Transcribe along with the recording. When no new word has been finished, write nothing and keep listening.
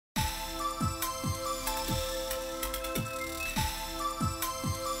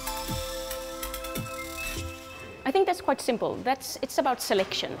I think that's quite simple. It's about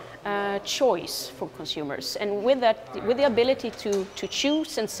selection, choice for consumers, and with that, with the ability to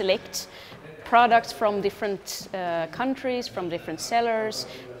choose and select products from different countries, from different sellers,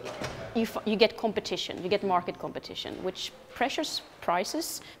 you get competition, you get market competition, which pressures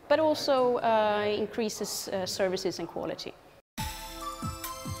prices, but also increases services and quality.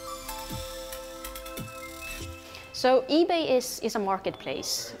 So eBay is a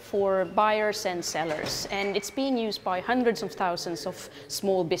marketplace for buyers and sellers, and it's being used by hundreds of thousands of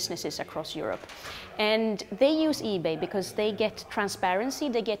small businesses across Europe. And they use eBay because they get transparency,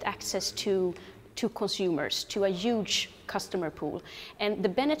 they get access to consumers, to a huge customer pool. And the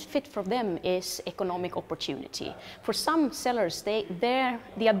benefit for them is economic opportunity. For some sellers, the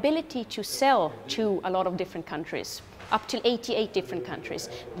ability to sell to a lot of different countries, up to 88 different countries,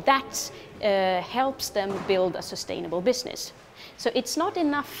 that helps them build a sustainable business. So it's not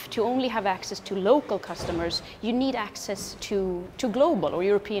enough to only have access to local customers, you need access to global or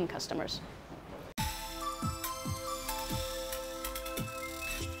European customers.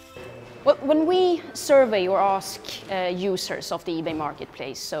 Well, when we survey or ask users of the eBay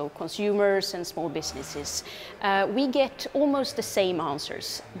marketplace, so consumers and small businesses, we get almost the same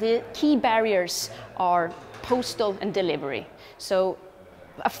answers. The key barriers are postal and delivery. So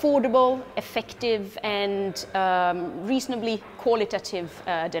affordable, effective and reasonably qualitative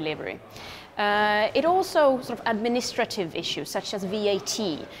delivery. It also sort of administrative issues such as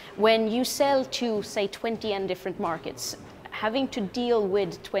VAT. When you sell to, say, 20 different markets, having to deal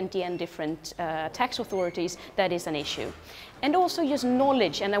with 20 different tax authorities, that is an issue. And also just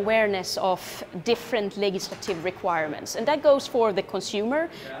knowledge and awareness of different legislative requirements. And that goes for the consumer,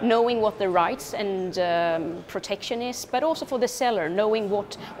 knowing what the rights and protection is, but also for the seller, knowing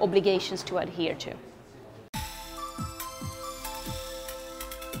what obligations to adhere to.